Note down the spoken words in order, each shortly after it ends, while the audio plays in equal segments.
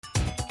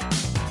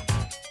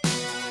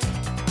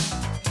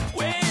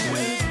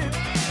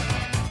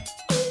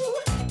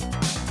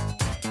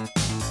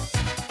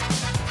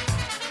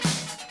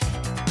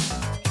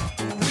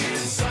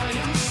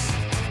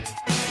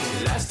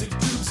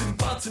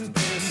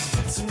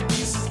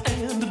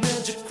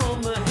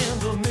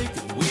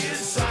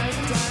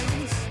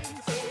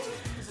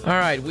All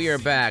right, we are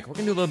back. We're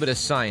going to do a little bit of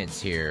science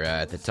here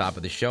at the top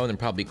of the show, and then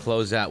probably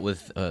close out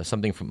with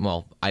something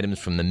from, items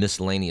from the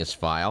miscellaneous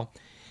file.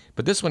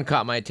 But this one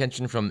caught my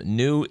attention from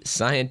New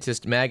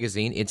Scientist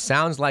magazine. It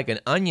sounds like an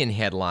Onion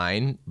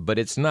headline, but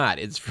it's not.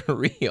 It's for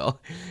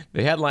real.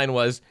 The headline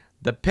was,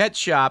 "The Pet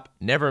Shop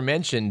Never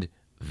Mentioned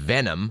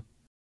Venom."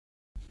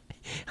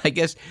 I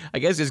guess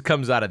this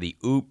comes out of the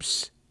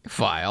Oops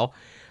file.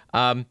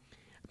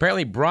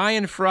 Apparently,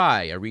 Brian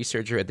Fry, a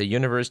researcher at the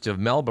University of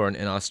Melbourne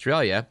in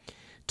Australia,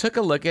 took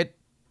a look at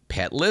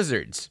pet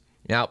lizards.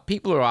 Now,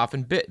 people are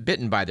often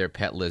bitten by their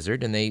pet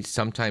lizard, and they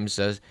sometimes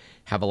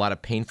have a lot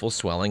of painful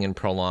swelling and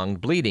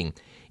prolonged bleeding.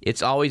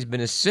 It's always been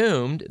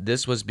assumed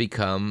this was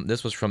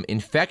from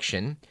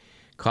infection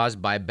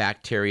caused by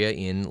bacteria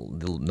in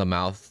the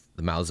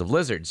mouths of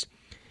lizards.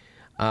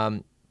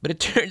 But it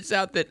turns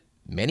out that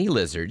many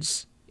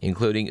lizards,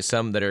 including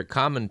some that are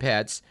common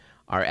pets,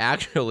 are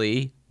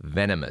actually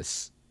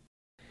venomous.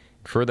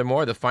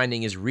 Furthermore, the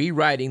finding is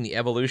rewriting the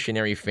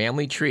evolutionary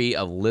family tree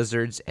of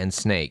lizards and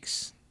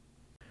snakes.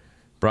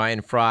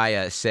 Brian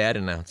Fry said,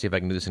 and I'll see if I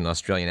can do this in an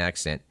Australian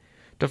accent,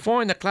 "To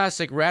find the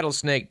classic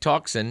rattlesnake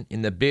toxin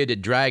in the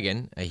bearded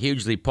dragon, a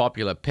hugely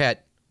popular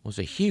pet, was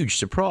a huge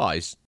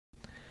surprise."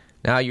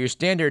 Now, your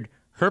standard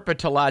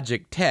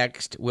herpetologic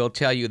text will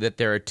tell you that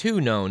there are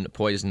two known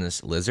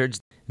poisonous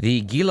lizards,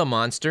 the Gila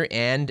monster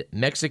and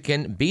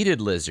Mexican beaded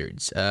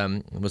lizards.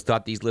 It was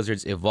thought these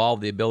lizards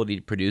evolved the ability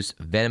to produce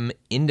venom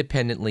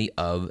independently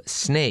of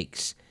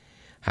snakes.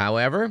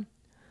 However,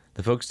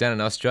 the folks down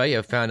in Australia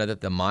have found out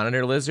that the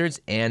monitor lizards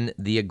and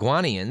the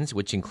iguanians,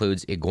 which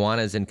includes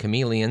iguanas and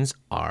chameleons,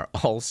 are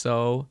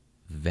also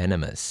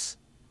venomous.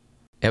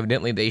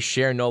 Evidently, they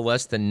share no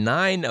less than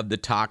 9 of the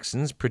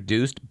toxins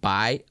produced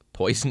by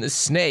poisonous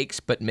snakes,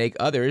 but make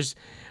others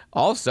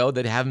also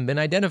that haven't been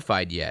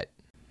identified yet.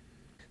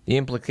 The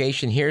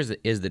implication here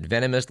is that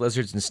venomous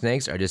lizards and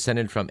snakes are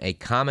descended from a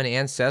common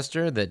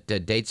ancestor that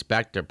dates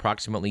back to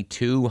approximately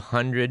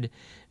 200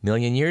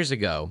 million years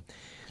ago.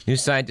 New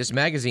Scientist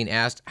magazine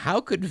asked,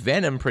 how could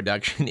venom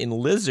production in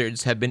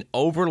lizards have been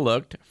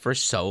overlooked for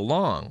so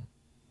long?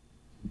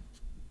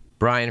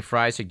 Brian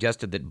Fry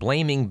suggested that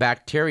blaming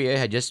bacteria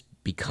had just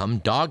become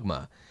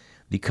dogma.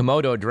 The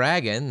Komodo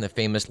dragon, the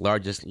famous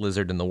largest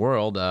lizard in the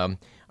world, are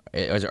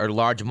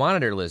large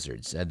monitor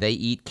lizards. They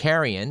eat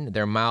carrion.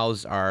 Their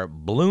mouths are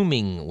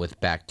blooming with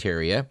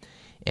bacteria,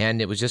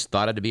 and it was just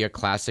thought of to be a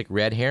classic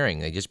red herring.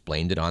 They just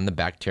blamed it on the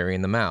bacteria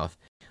in the mouth.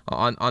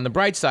 On the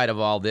bright side of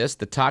all this,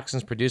 the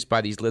toxins produced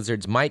by these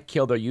lizards might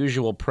kill their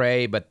usual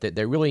prey, but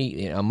they're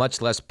really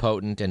much less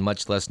potent and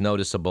much less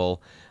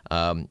noticeable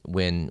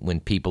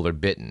when people are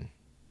bitten.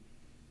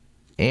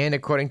 And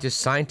according to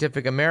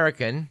Scientific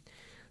American,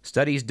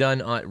 studies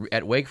done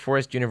at Wake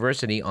Forest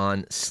University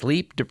on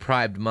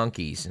sleep-deprived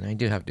monkeys, and I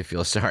do have to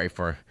feel sorry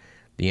for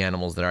the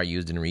animals that are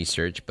used in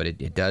research, but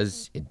it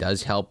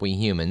does help we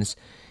humans.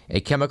 A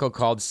chemical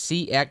called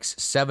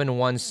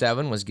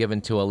CX717 was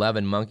given to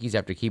 11 monkeys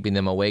after keeping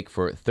them awake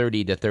for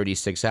 30 to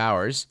 36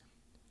 hours.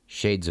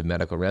 Shades of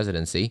medical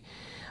residency.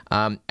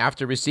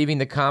 After receiving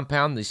the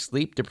compound, the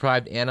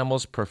sleep-deprived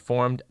animals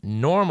performed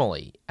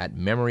normally at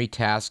memory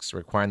tasks,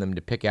 requiring them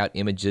to pick out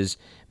images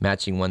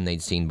matching one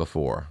they'd seen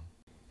before.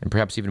 And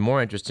perhaps even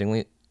more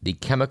interestingly, the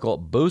chemical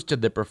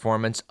boosted the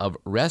performance of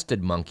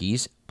rested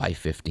monkeys by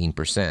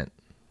 15%.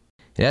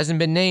 It hasn't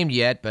been named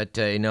yet, but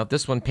if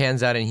this one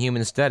pans out in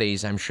human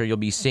studies, I'm sure you'll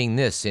be seeing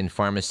this in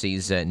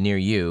pharmacies near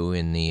you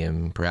in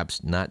the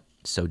perhaps not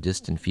so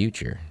distant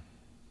future.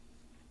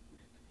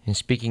 And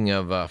speaking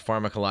of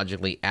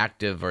pharmacologically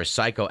active or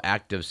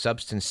psychoactive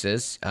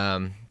substances,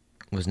 it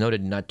was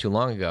noted not too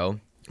long ago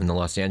in the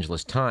Los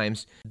Angeles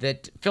Times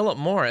that Philip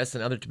Morris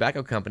and other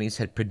tobacco companies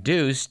had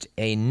produced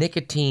a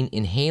nicotine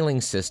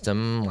inhaling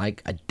system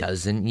like a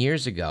dozen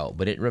years ago,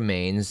 but it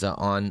remains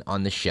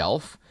on the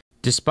shelf,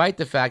 despite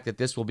the fact that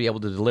this will be able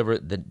to deliver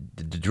the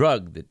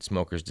drug that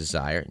smokers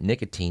desire,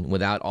 nicotine,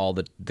 without all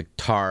the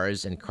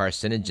tars and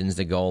carcinogens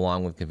that go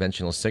along with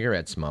conventional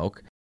cigarette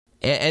smoke.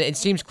 And it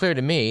seems clear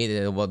to me,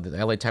 the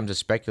LA Times is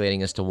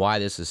speculating as to why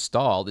this is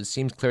stalled. It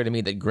seems clear to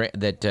me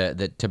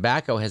that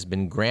tobacco has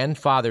been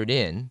grandfathered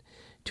in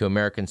to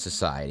American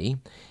society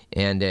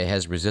and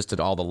has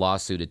resisted all the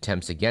lawsuit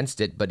attempts against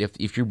it. But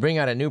if you bring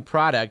out a new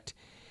product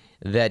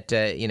that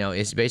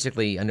is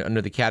basically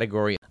under the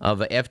category of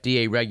a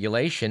FDA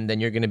regulation, then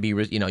you're going to be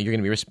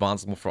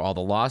responsible for all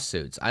the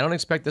lawsuits. I don't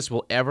expect this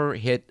will ever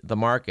hit the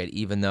market,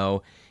 even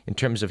though in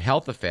terms of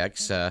health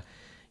effects.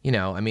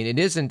 It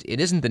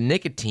isn't the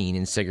nicotine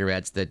in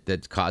cigarettes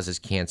that causes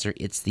cancer.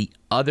 It's the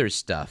other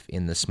stuff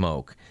in the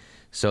smoke.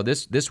 So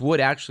this would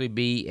actually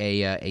be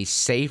a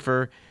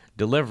safer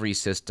delivery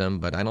system,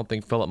 but I don't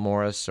think Philip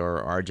Morris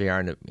or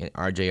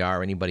RJR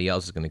or anybody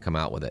else is going to come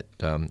out with it.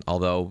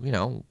 Although,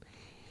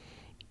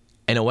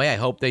 in a way, I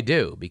hope they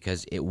do,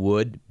 because it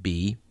would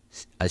be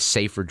a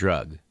safer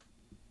drug.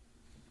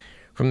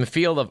 From the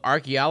field of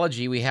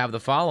archaeology, we have the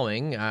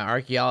following.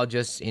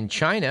 Archaeologists in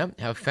China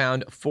have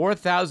found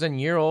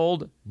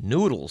 4,000-year-old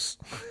noodles.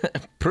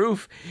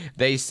 Proof,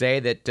 they say,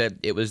 that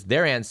it was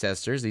their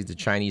ancestors, these are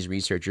Chinese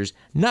researchers,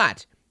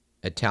 not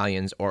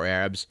Italians or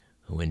Arabs,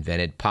 who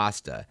invented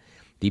pasta.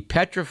 The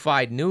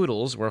petrified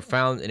noodles were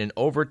found in an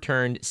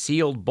overturned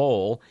sealed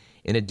bowl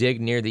in a dig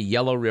near the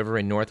Yellow River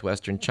in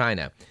northwestern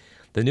China.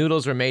 The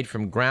noodles were made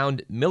from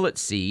ground millet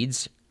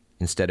seeds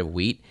instead of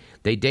wheat.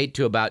 They date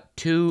to about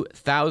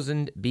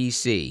 2000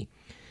 BC.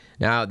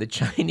 Now, the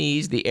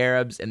Chinese, the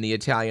Arabs, and the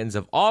Italians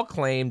have all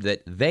claimed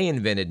that they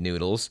invented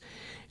noodles,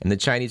 and the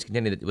Chinese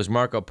contended that it was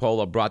Marco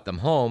Polo brought them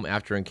home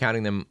after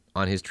encountering them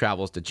on his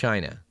travels to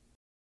China.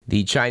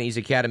 The Chinese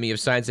Academy of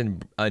Science in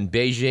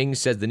Beijing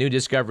says the new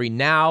discovery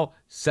now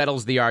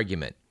settles the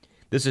argument.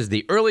 This is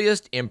the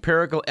earliest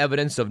empirical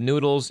evidence of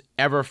noodles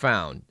ever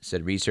found,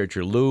 said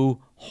researcher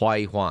Lu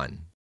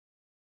Huaihuan.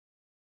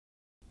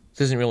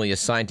 This isn't really a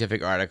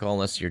scientific article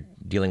unless you're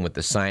dealing with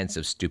the science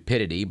of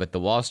stupidity, but the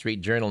Wall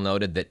Street Journal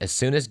noted that as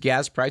soon as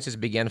gas prices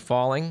began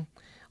falling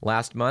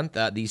last month,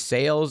 the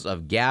sales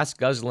of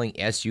gas-guzzling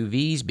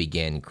SUVs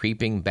began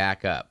creeping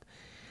back up.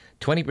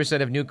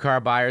 20% of new car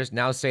buyers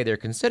now say they're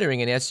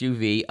considering an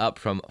SUV, up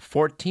from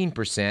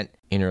 14%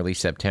 in early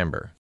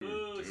September.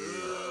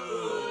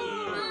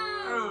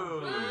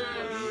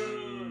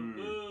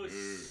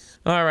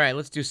 All right,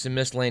 let's do some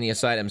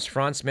miscellaneous items.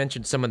 Franz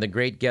mentioned some of the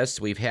great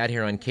guests we've had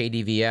here on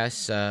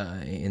KDVS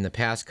in the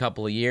past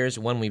couple of years.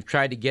 One we've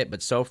tried to get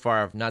but so far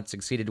have not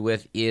succeeded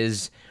with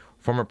is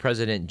former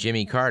President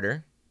Jimmy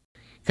Carter.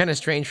 Kind of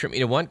strange for me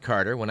to want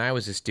Carter. When I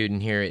was a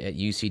student here at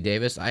UC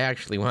Davis, I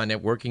actually wound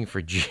up working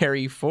for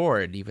Jerry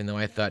Ford, even though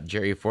I thought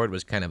Jerry Ford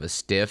was kind of a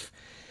stiff,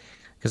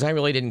 because I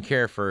really didn't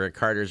care for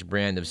Carter's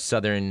brand of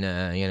Southern,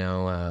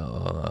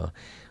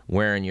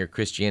 wearing your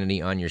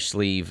Christianity on your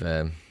sleeve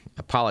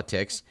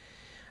politics.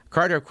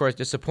 Carter, of course,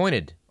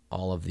 disappointed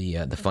all of the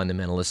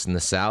fundamentalists in the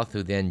South,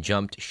 who then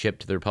jumped ship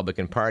to the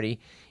Republican Party.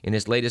 In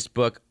his latest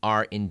book,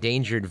 Our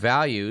Endangered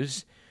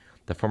Values,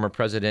 the former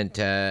president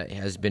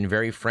has been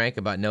very frank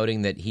about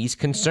noting that he's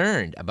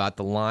concerned about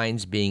the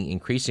lines being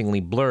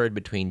increasingly blurred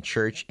between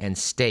church and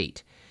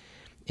state,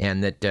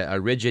 and that a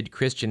rigid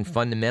Christian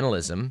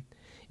fundamentalism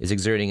is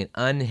exerting an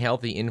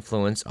unhealthy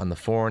influence on the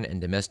foreign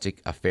and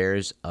domestic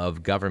affairs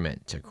of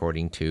government,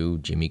 according to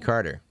Jimmy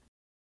Carter.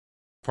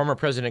 Former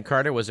President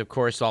Carter was, of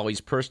course, always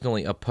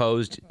personally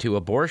opposed to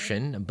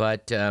abortion,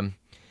 but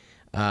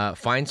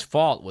finds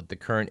fault with the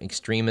current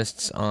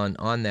extremists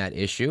on that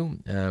issue.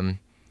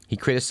 He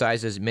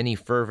criticizes many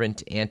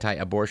fervent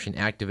anti-abortion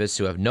activists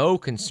who have no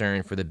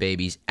concern for the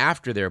babies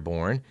after they're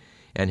born,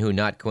 and who,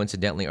 not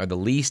coincidentally, are the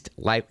least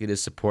likely to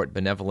support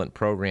benevolent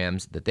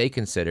programs that they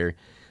consider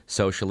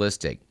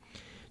socialistic.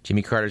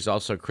 Jimmy Carter is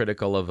also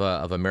critical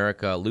of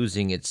America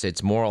losing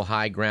its moral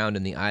high ground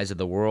in the eyes of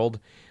the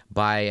world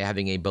by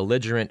having a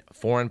belligerent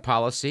foreign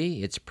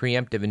policy, its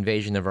preemptive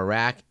invasion of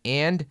Iraq,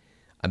 and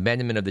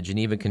abandonment of the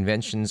Geneva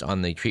Conventions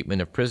on the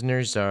treatment of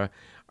prisoners are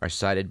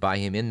cited by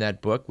him in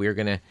that book. We're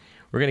gonna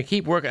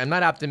keep working. I'm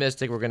not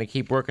optimistic. We're gonna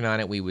keep working on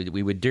it. We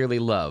would dearly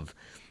love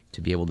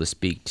to be able to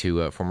speak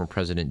to former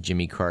President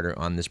Jimmy Carter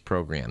on this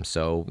program.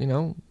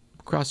 So,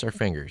 cross our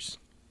fingers.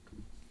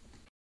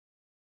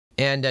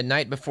 And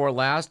night before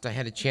last, I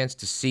had a chance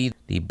to see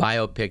the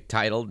biopic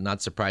titled,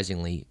 not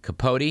surprisingly,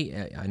 Capote.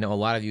 I know a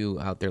lot of you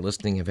out there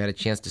listening have had a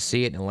chance to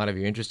see it, and a lot of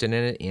you are interested in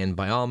it. And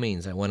by all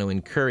means, I want to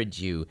encourage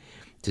you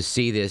to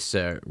see this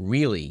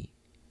really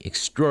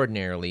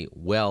extraordinarily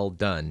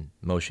well-done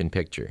motion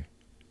picture.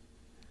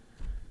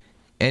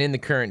 And in the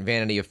current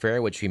Vanity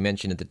Fair, which we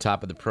mentioned at the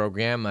top of the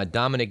program,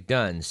 Dominic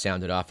Dunn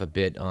sounded off a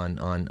bit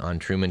on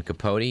Truman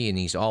Capote, and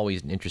he's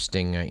always an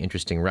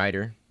interesting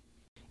writer.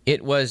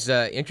 It was,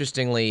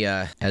 interestingly,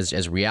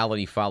 as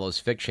reality follows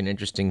fiction,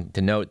 interesting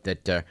to note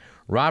that actor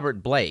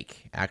Robert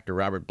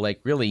Blake,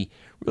 really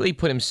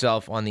put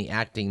himself on the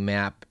acting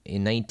map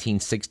in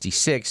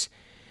 1966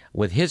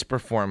 with his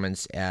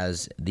performance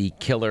as the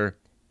killer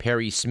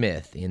Perry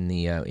Smith in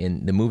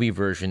the movie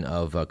version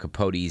of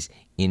Capote's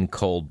In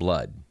Cold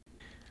Blood.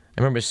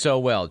 I remember so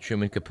well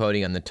Truman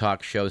Capote on the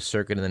talk show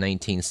circuit in the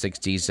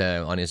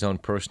 1960s on his own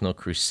personal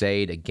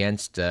crusade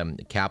against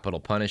capital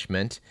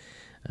punishment.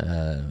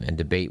 And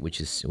debate, which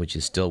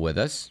is still with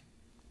us.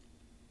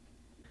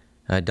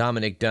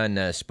 Dominic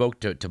Dunn spoke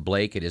to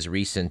Blake at his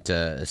recent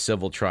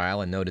civil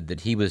trial and noted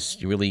that he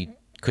really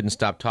couldn't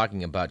stop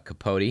talking about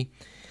Capote.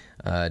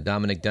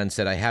 Dominic Dunn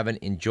said, "I haven't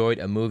enjoyed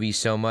a movie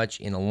so much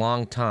in a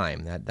long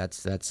time."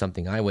 That's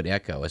something I would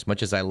echo. As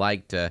much as I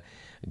liked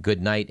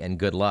Good Night and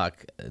Good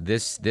Luck,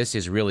 this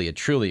is really a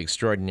truly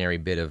extraordinary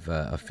bit of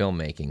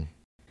filmmaking.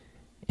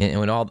 And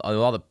with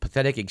all the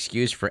pathetic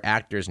excuse for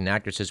actors and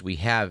actresses we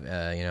have,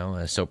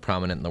 so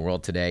prominent in the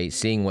world today,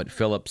 seeing what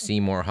Philip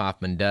Seymour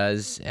Hoffman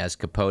does as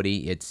Capote,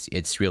 it's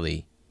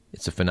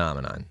a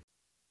phenomenon.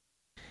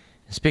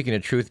 Speaking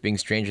of truth being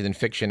stranger than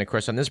fiction, of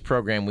course, on this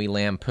program we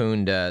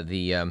lampooned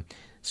the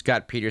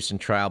Scott Peterson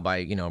trial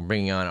by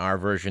bringing on our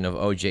version of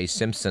O.J.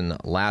 Simpson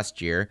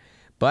last year,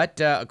 but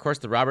of course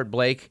the Robert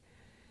Blake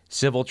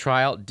civil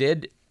trial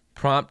did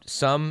prompt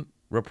some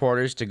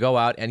reporters to go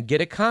out and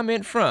get a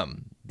comment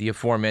from the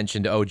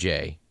aforementioned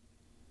O.J.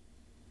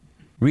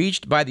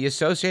 Reached by the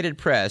Associated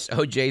Press,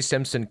 O.J.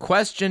 Simpson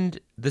questioned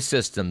the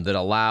system that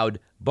allowed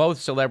both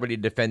celebrity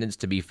defendants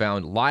to be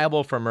found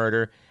liable for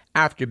murder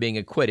after being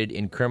acquitted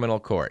in criminal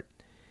court.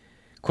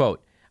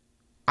 Quote,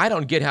 I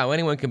don't get how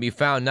anyone can be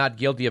found not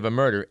guilty of a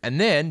murder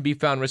and then be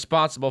found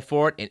responsible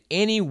for it in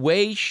any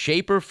way,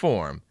 shape, or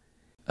form,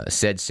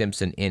 said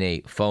Simpson in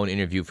a phone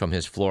interview from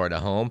his Florida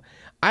home.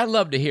 I'd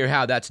love to hear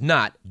how that's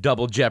not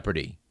double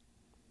jeopardy.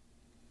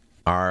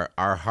 Our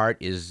heart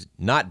is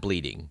not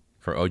bleeding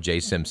for O.J.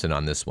 Simpson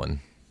on this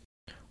one,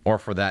 or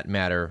for that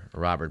matter,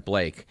 Robert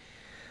Blake.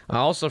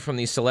 Also from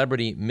the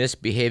celebrity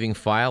misbehaving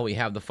file, we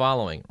have the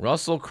following.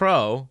 Russell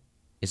Crowe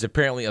is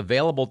apparently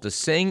available to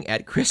sing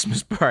at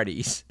Christmas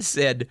parties,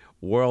 said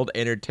World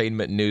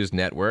Entertainment News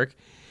Network.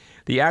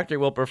 The actor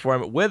will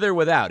perform with or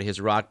without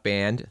his rock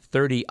band,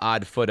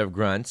 30-odd Foot of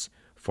Grunts,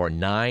 for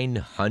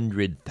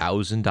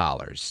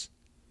 $900,000.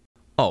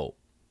 Oh,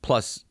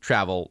 plus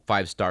travel,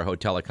 5-star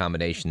hotel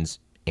accommodations,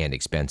 and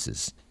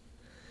expenses.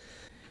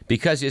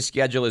 Because his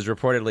schedule is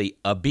reportedly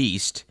a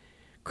beast,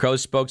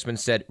 Crowe's spokesman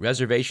said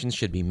reservations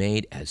should be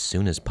made as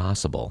soon as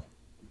possible.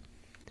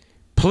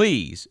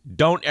 Please,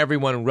 don't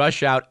everyone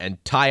rush out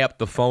and tie up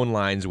the phone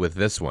lines with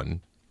this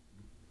one.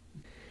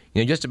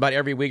 You know, just about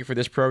every week for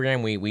this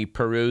program, we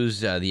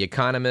peruse The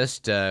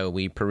Economist,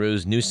 we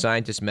peruse New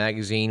Scientist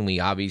magazine, we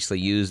obviously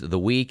use The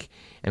Week,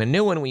 and a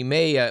new one we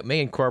may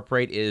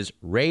incorporate is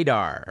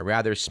Radar, a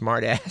rather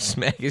smart-ass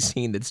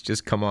magazine that's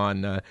just come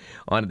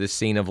onto the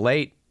scene of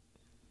late.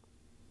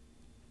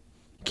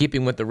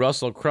 Keeping with the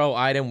Russell Crowe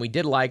item, we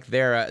did like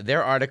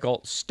their article,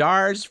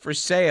 Stars for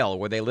Sale,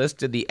 where they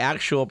listed the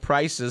actual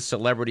prices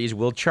celebrities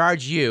will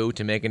charge you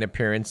to make an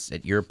appearance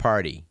at your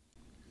party.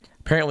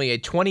 Apparently, a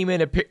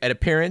 20-minute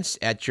appearance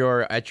at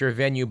your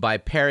venue by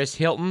Paris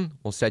Hilton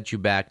will set you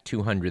back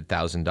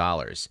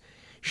 $200,000.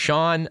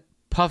 Sean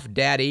Puff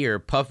Daddy or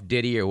Puff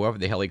Diddy or whoever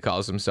the hell he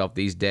calls himself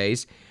these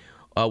days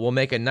will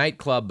make a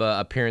nightclub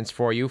appearance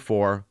for you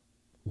for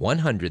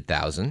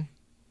 $100,000.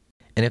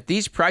 And if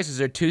these prices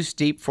are too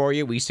steep for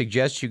you, we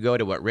suggest you go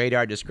to what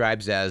Radar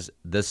describes as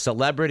the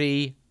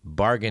celebrity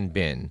bargain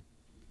bin.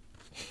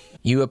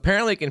 You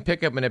apparently can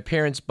pick up an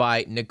appearance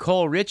by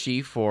Nicole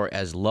Richie for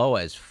as low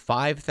as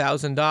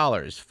 $5,000.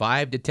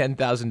 $5,000 to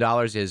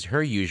 $10,000 is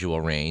her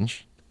usual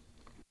range.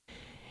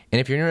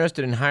 And if you're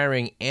interested in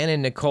hiring Anna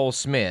Nicole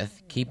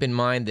Smith, keep in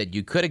mind that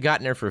you could have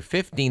gotten her for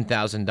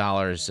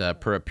 $15,000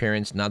 per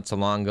appearance not so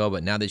long ago,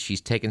 but now that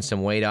she's taken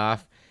some weight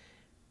off,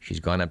 she's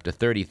gone up to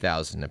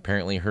 $30,000.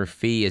 Apparently, her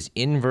fee is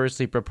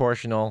inversely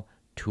proportional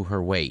to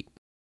her weight.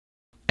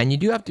 And you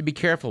do have to be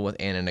careful with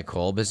Anna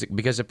Nicole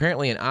because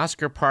apparently an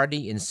Oscar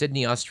party in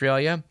Sydney,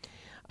 Australia,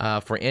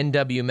 for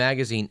NW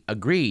Magazine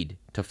agreed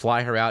to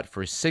fly her out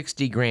for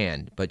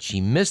 $60,000, but she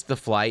missed the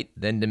flight,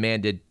 then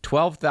demanded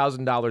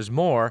 $12,000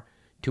 more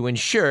to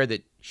ensure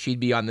that she'd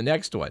be on the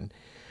next one.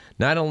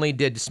 Not only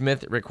did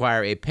Smith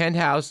require a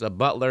penthouse, a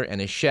butler, and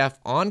a chef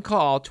on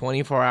call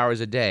 24 hours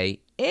a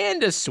day,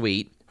 and a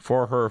suite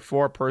for her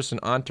 4-person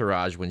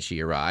entourage when she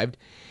arrived,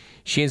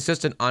 she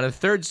insisted on a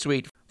third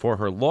suite for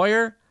her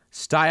lawyer,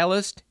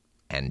 stylist,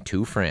 and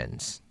 2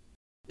 friends.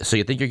 So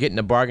you think you're getting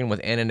a bargain with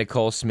Anna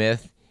Nicole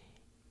Smith?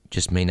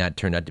 Just may not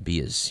turn out to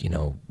be as,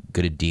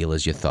 good a deal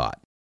as you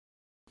thought.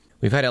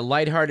 We've had a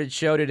lighthearted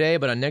show today,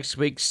 but on next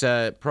week's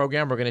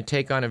program, we're going to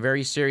take on a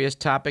very serious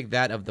topic,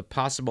 that of the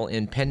possible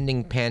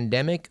impending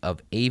pandemic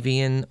of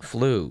avian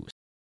flu.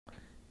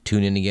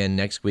 Tune in again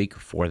next week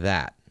for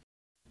that.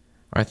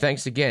 Our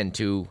thanks again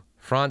to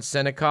Franz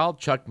Senecal,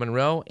 Chuck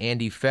Monroe,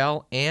 Andy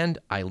Fell, and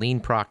Eileen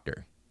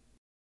Proctor.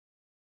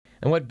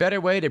 And what better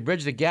way to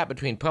bridge the gap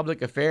between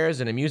public affairs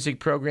and a music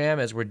program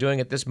as we're doing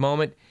at this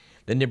moment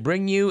than to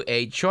bring you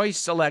a choice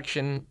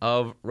selection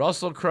of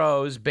Russell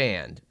Crowe's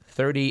band,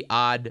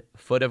 30-odd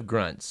Foot of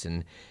Grunts.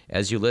 And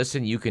as you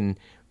listen, you can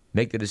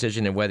make the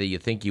decision of whether you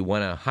think you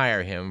want to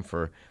hire him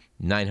for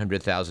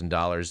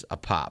 $900,000 a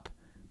pop.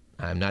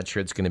 I'm not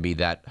sure it's going to be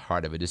that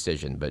hard of a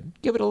decision,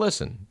 but give it a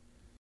listen.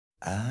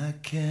 I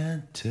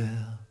can't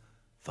tell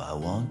if I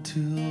want to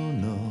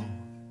know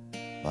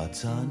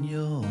what's on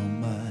your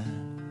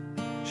mind.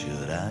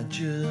 Should I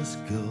just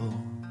go?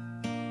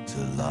 It's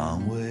a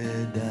long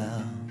way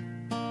down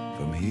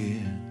from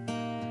here.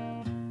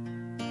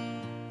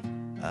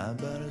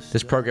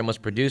 This program was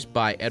produced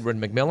by Edward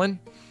McMillan.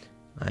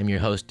 I'm your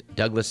host,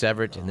 Douglas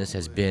Everett, and this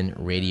has been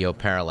Radio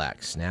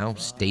Parallax. Now,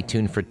 stay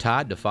tuned for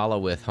Todd to follow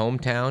with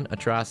Hometown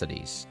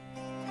Atrocities.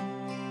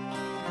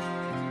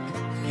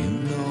 You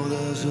know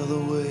there's other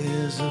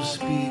ways of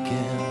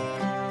speaking.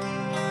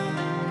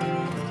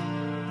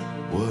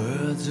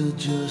 Words are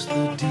just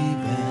the deep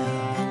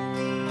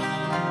end.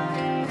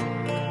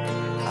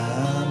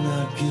 I'm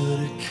not good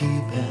at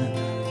keeping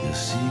your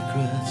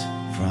secrets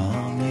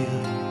from you.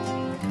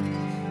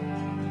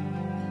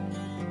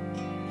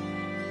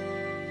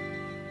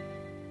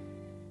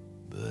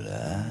 But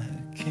I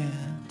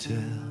can't tell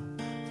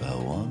if I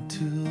want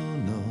to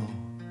know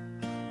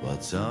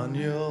what's on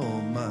your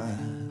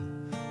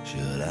mind.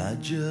 Should I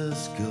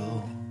just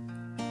go?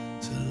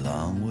 It's a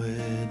long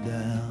way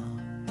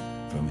down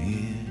from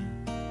here.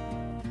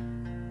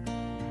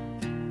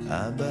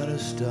 I better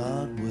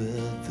start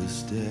with the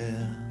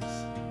stairs.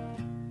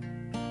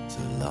 It's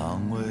a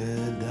long way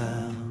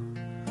down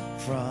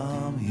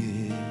from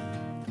here.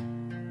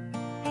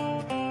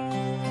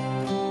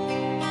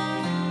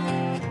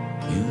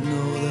 You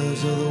know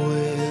there's other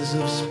ways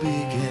of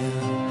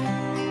speaking.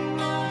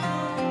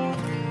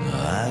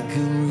 I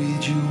can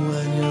read you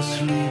when you're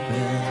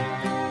sleeping.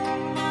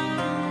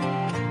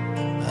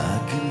 I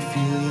can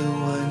feel you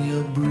when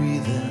you're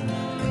breathing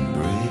and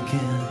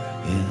breaking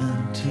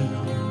into.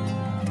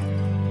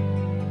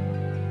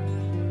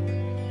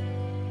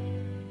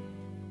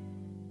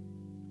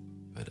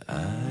 But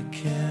I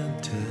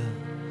can't tell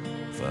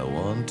if I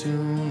want to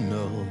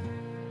know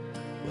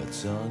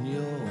what's on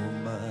your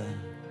mind.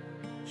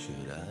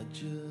 Should I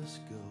just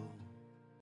go?